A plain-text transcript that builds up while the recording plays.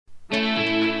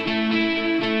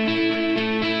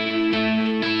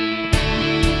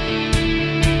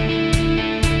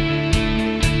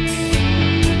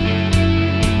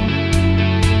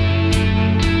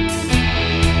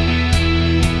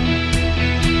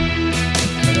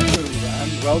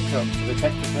welcome to the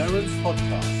Tech for Parents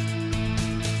podcast.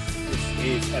 This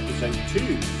is episode 2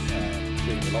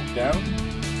 during the lockdown,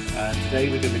 and today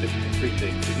we're going to be looking at 3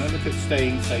 things. We're going to look at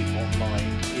staying safe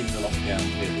online in the lockdown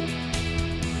period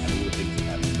and all the things that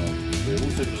that involves. We're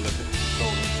also going to look at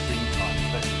control of screen time,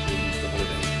 especially during the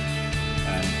holidays.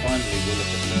 And finally, we'll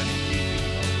look at learning new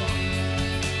things online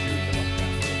during the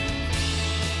lockdown period.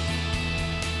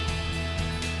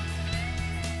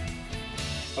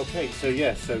 Okay, so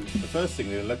the first thing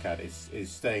we're going to look at is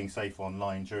staying safe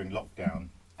online during lockdown.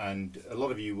 And a lot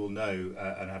of you will know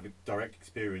and have a direct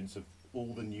experience of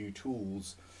all the new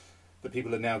tools that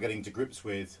people are now getting to grips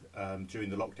with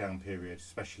during the lockdown period,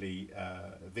 especially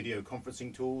video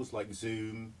conferencing tools like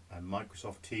Zoom and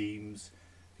Microsoft Teams.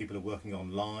 People are working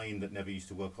online that never used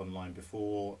to work online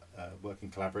before,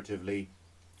 working collaboratively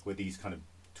with these kind of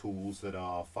tools that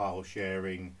are file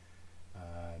sharing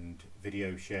and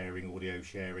video sharing, audio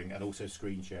sharing, and also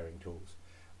screen sharing tools.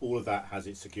 All of that has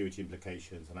its security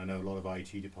implications, and I know a lot of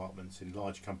IT departments in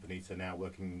large companies are now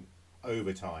working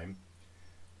overtime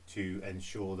to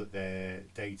ensure that their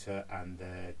data and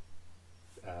their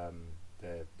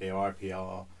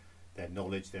IPR, their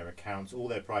knowledge, their accounts, all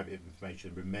their private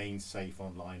information remains safe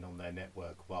online on their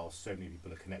network while so many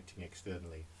people are connecting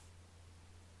externally.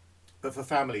 But for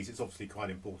families, it's obviously quite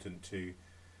important to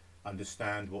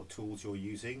understand what tools you're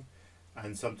using,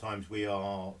 and sometimes we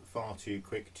are far too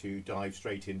quick to dive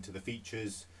straight into the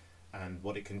features and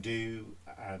what it can do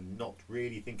and not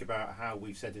really think about how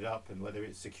we've set it up and whether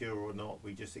it's secure or not.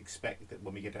 We just expect that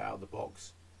when we get it out of the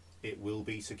box it will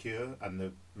be secure and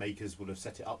the makers will have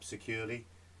set it up securely,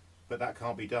 but that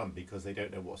can't be done because they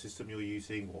don't know what system you're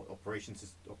using, what operating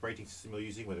system you're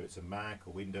using, whether it's a Mac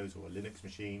or Windows or a Linux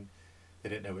machine. They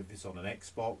don't know if it's on an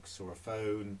Xbox or a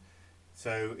phone.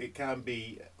 So it can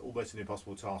be almost an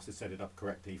impossible task to set it up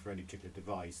correctly for any particular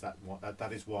device.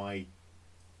 That is why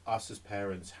us as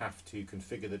parents have to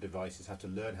configure the devices, have to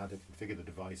learn how to configure the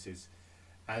devices.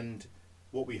 And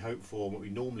what we hope for, what we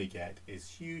normally get, is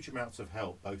huge amounts of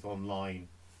help, both online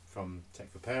from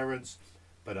Tech for Parents,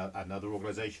 but and other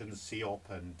organisations, CEOP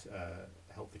and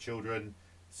Help for Children,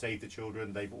 Save the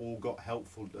Children. They've all got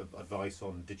helpful advice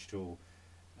on digital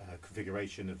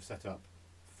configuration of setup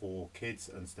for kids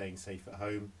and staying safe at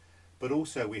home. But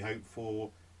also we hope for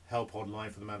help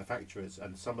online from the manufacturers,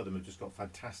 and some of them have just got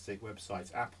fantastic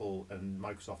websites. Apple and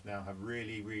Microsoft now have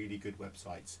really, really good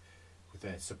websites with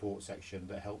their support section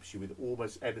that helps you with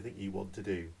almost anything you want to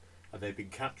do. And they've been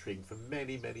capturing for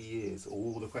many, many years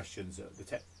all the questions that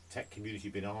the tech community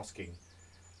have been asking,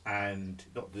 and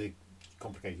not the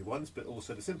complicated ones, but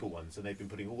also the simple ones. And they've been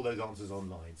putting all those answers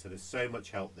online. So there's so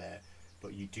much help there,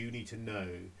 but you do need to know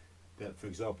that, for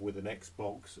example, with an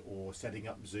Xbox or setting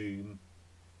up Zoom,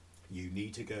 you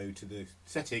need to go to the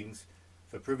settings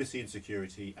for privacy and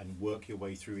security and work your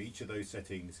way through each of those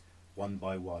settings one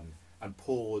by one, and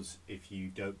pause if you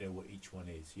don't know what each one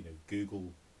is. You know,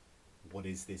 Google, what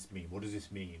does this mean? What does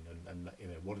this mean? And you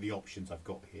know, what are the options I've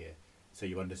got here? So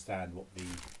you understand what the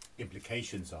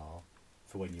implications are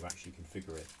for when you actually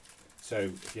configure it. So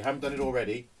if you haven't done it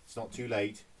already, it's not too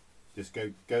late. Just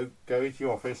go into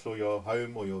your office or your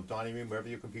home or your dining room, wherever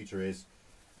your computer is,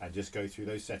 and just go through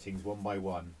those settings one by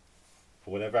one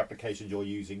for whatever applications you're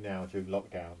using now during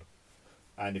lockdown.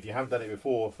 And if you haven't done it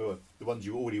before for the ones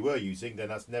you already were using, then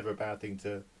that's never a bad thing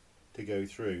to go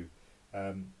through.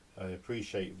 I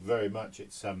appreciate very much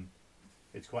it's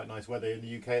quite nice weather in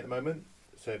the UK at the moment,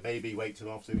 so maybe wait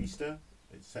till after Easter.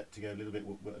 It's set to go a little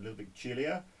bit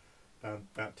chillier.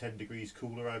 About 10 degrees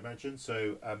cooler, I imagine.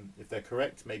 So if they're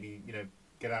correct, maybe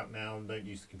get out now and don't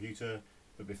use the computer.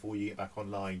 But before you get back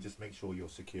online, just make sure you're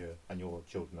secure and your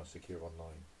children are secure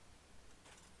online.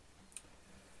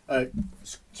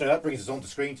 So that brings us on to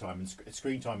screen time, and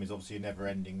screen time is obviously a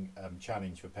never-ending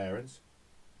challenge for parents.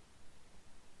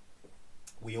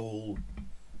 We all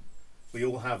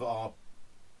have our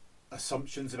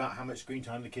assumptions about how much screen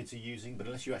time the kids are using, but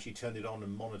unless you actually turn it on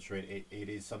and monitor it, it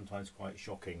is sometimes quite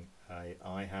shocking.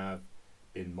 I have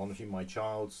been monitoring my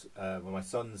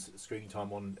son's screen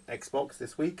time on Xbox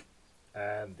this week,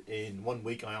 and in 1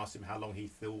 week I asked him how long he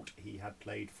thought he had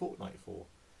played Fortnite for,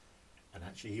 and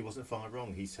actually he wasn't far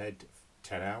wrong. He said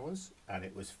 10 hours, and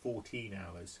it was 14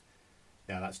 hours.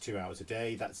 Now that's 2 hours a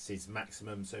day, that's his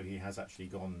maximum, so he has actually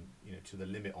gone to the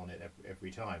limit on it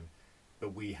every time.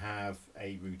 But we have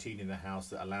a routine in the house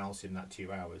that allows him that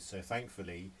 2 hours. So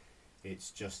thankfully,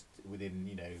 it's just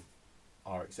within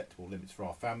our acceptable limits for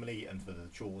our family and for the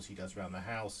chores he does around the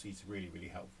house. He's really, really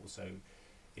helpful. So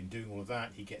in doing all of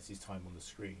that, he gets his time on the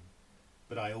screen.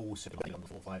 But I also play on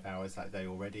 4 or 5 hours that day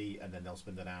already, and then they'll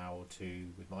spend an hour or two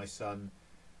with my son.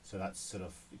 So that's sort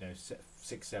of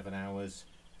 6-7 hours.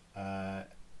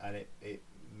 and it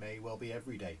may well be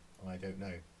every day. I don't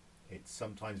know. It's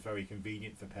sometimes very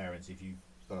convenient for parents if you've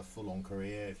got a full-on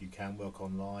career, if you can work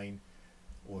online,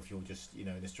 or if you're just in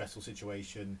a stressful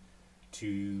situation,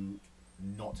 to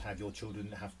not have your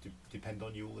children have to depend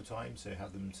on you all the time. So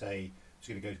have them say, "I'm just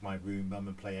going to go to my room, mum,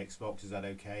 and play Xbox. Is that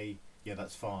okay?" "Yeah,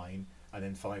 that's fine." And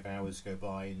then 5 hours go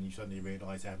by, and you suddenly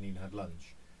realise they haven't even had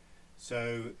lunch.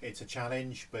 So it's a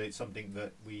challenge, but it's something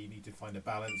that we need to find a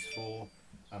balance for,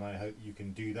 and I hope you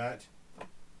can do that.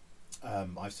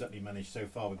 I've certainly managed so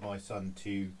far with my son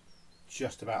to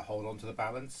just about hold on to the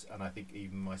balance, and I think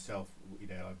even myself,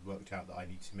 I've worked out that I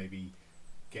need to maybe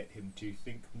get him to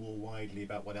think more widely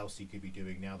about what else he could be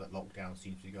doing now that lockdown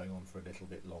seems to be going on for a little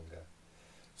bit longer.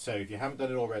 So if you haven't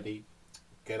done it already,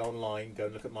 get online, go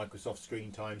and look at Microsoft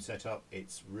Screen Time Setup.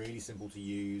 It's really simple to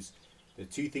use. The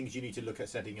two things you need to look at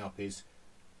setting up is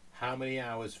how many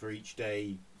hours for each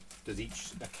day does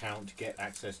each account get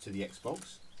access to the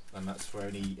Xbox, and that's for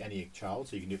any child,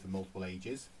 so you can do it for multiple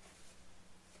ages.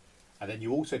 And then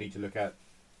you also need to look at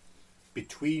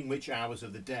between which hours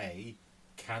of the day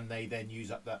can they then use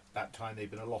up that time they've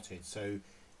been allotted. So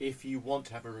if you want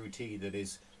to have a routine that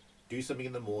is do something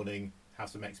in the morning, have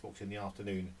some Xbox in the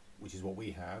afternoon, which is what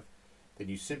we have, then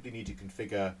you simply need to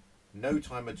configure no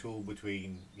time at all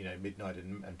between midnight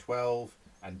and 12,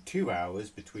 and 2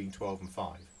 hours between 12 and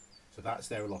 5. So that's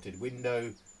their allotted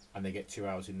window, and they get 2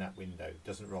 hours in that window. It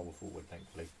doesn't roll forward,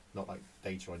 thankfully, not like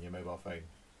data on your mobile phone.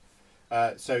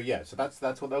 So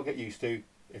that's what they'll get used to.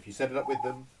 If you set it up with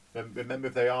them, remember,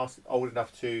 if they are old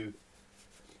enough to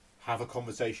have a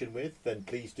conversation with, then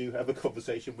please do have a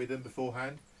conversation with them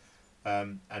beforehand,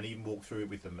 and even walk through it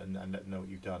with them and let them know what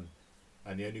you've done.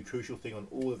 And the only crucial thing on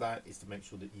all of that is to make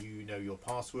sure that you know your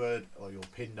password or your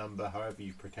PIN number, however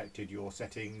you've protected your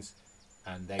settings,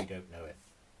 and they don't know it.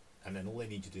 And then all they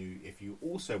need to do, if you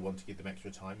also want to give them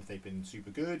extra time, if they've been super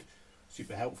good,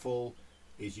 super helpful,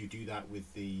 is you do that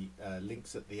with the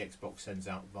links that the Xbox sends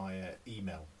out via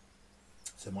email.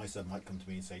 So my son might come to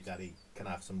me and say, "Daddy, can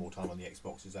I have some more time on the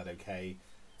Xbox? Is that okay?"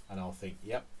 And I'll think,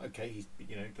 "Yep, okay, he's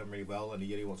done really well, and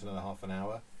he only wants another half an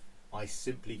hour." I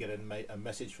simply get a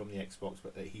message from the Xbox,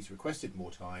 but that he's requested more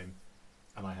time,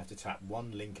 and I have to tap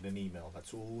one link in an email.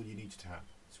 That's all you need to tap.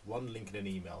 It's one link in an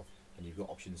email, and you've got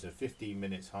options of 15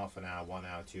 minutes, half an hour, 1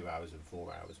 hour, 2 hours, and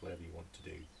 4 hours, whatever you want to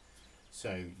do.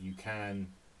 So you can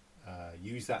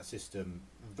use that system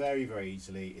very, very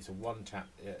easily. It's a one-tap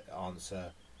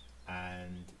answer,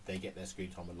 and they get their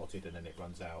screen time allotted, and then it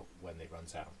runs out when it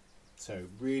runs out. So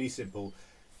really simple.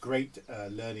 Great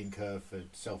learning curve for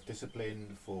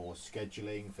self-discipline, for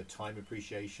scheduling, for time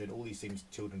appreciation. All these things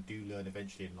children do learn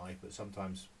eventually in life, but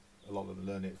sometimes a lot of them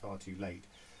learn it far too late.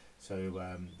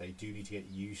 So they do need to get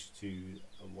used to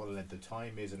what a length of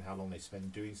time is and how long they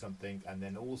spend doing something. And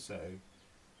then also,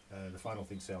 the final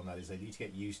thing to say on that is they need to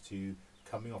get used to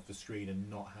coming off the screen and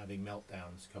not having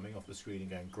meltdowns, coming off the screen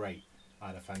and going, "Great, I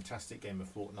had a fantastic game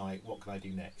of Fortnite, what can I do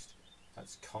next?"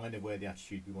 That's kind of where the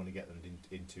attitude we want to get them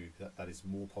into. That is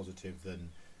more positive than,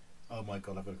 "Oh my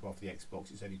God, I've got to come off the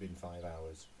Xbox, it's only been 5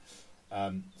 hours."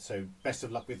 So best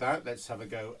of luck with that. Let's have a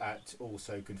go at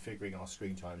also configuring our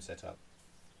screen time setup.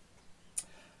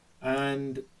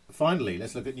 And finally,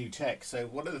 let's look at new tech. So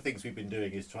one of the things we've been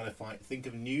doing is trying to think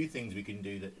of new things we can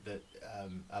do that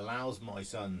allows my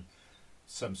son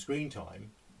some screen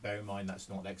time. Bear in mind that's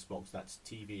not Xbox, that's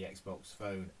TV, Xbox,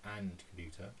 phone and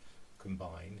computer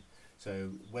combined.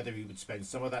 So whether he would spend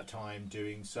some of that time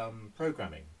doing some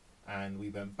programming. And we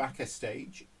went back a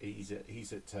stage. He's at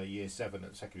year 7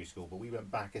 at secondary school, but we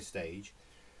went back a stage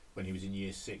when he was in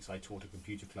year 6. I taught a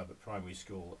computer club at primary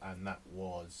school, and that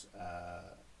was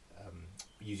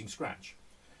using Scratch,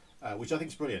 which I think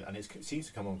is brilliant, and it seems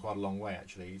to come on quite a long way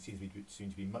actually. It seems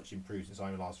to be much improved since I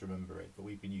last remember it, but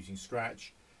we've been using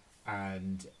Scratch,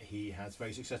 and he has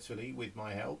very successfully, with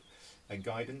my help and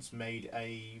guidance, made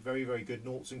a very, very good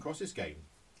noughts and crosses game.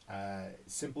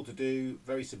 Simple to do,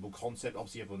 very simple concept.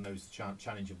 Obviously everyone knows the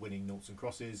challenge of winning noughts and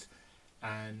crosses,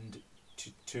 and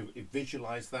to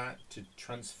visualize that, to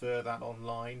transfer that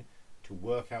online, to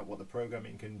work out what the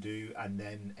programming can do, and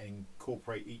then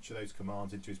incorporate each of those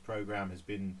commands into his program has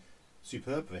been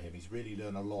superb for him. He's really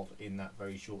learned a lot in that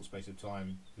very short space of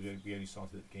time. We only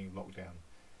started at the beginning of lockdown.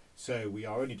 So we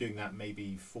are only doing that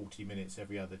maybe 40 minutes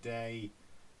every other day,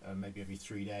 maybe every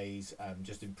 3 days,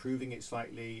 just improving it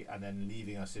slightly, and then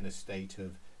leaving us in a state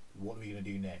of what are we going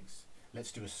to do next?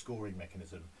 Let's do a scoring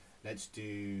mechanism. Let's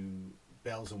do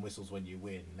bells and whistles when you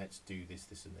win. Let's do this,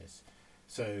 this and this.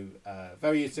 So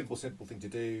very simple thing to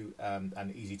do,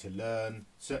 and easy to learn.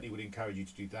 Certainly would encourage you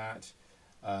to do that.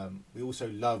 We also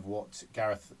love what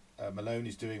Gareth Malone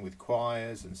is doing with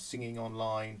choirs and singing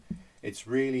online. It's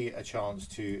really a chance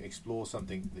to explore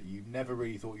something that you never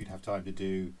really thought you'd have time to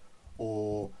do,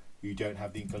 or you don't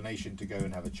have the inclination to go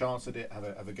and have a chance at it,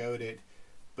 have a go at it.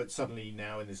 But suddenly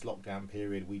now in this lockdown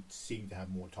period, we seem to have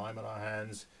more time on our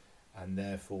hands, and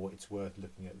therefore it's worth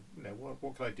looking at,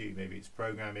 what can I do? Maybe it's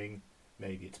programming,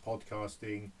 maybe it's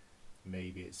podcasting,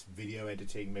 maybe it's video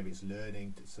editing, maybe it's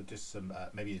learning. So just some,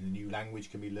 maybe a new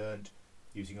language can be learned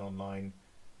using online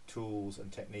tools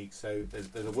and techniques. So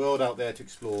there's a world out there to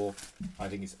explore. I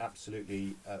think it's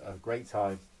absolutely a great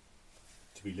time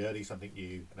to be learning something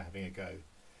new and having a go.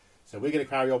 So we're going to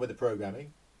carry on with the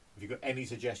programming. If you've got any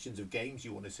suggestions of games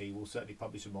you want to see, we'll certainly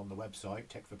publish them on the website,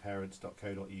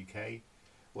 techforparents.co.uk.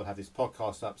 We'll have this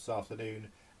podcast up this afternoon,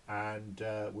 and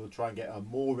we'll try and get a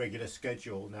more regular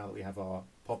schedule now that we have our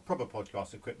proper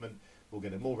podcast equipment. We'll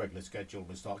get a more regular schedule and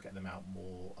we'll start getting them out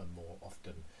more and more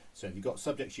often. So if you've got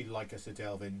subjects you'd like us to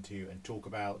delve into and talk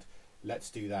about, let's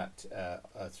do that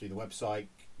through the website.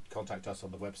 Contact us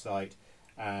on the website,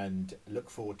 and look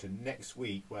forward to next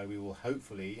week, where we will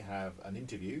hopefully have an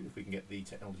interview, if we can get the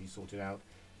technology sorted out,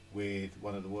 with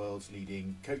one of the world's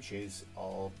leading coaches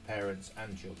of parents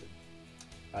and children.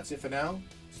 That's it for now.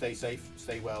 Stay safe,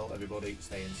 stay well, everybody.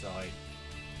 Stay inside.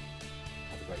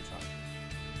 Have a great time.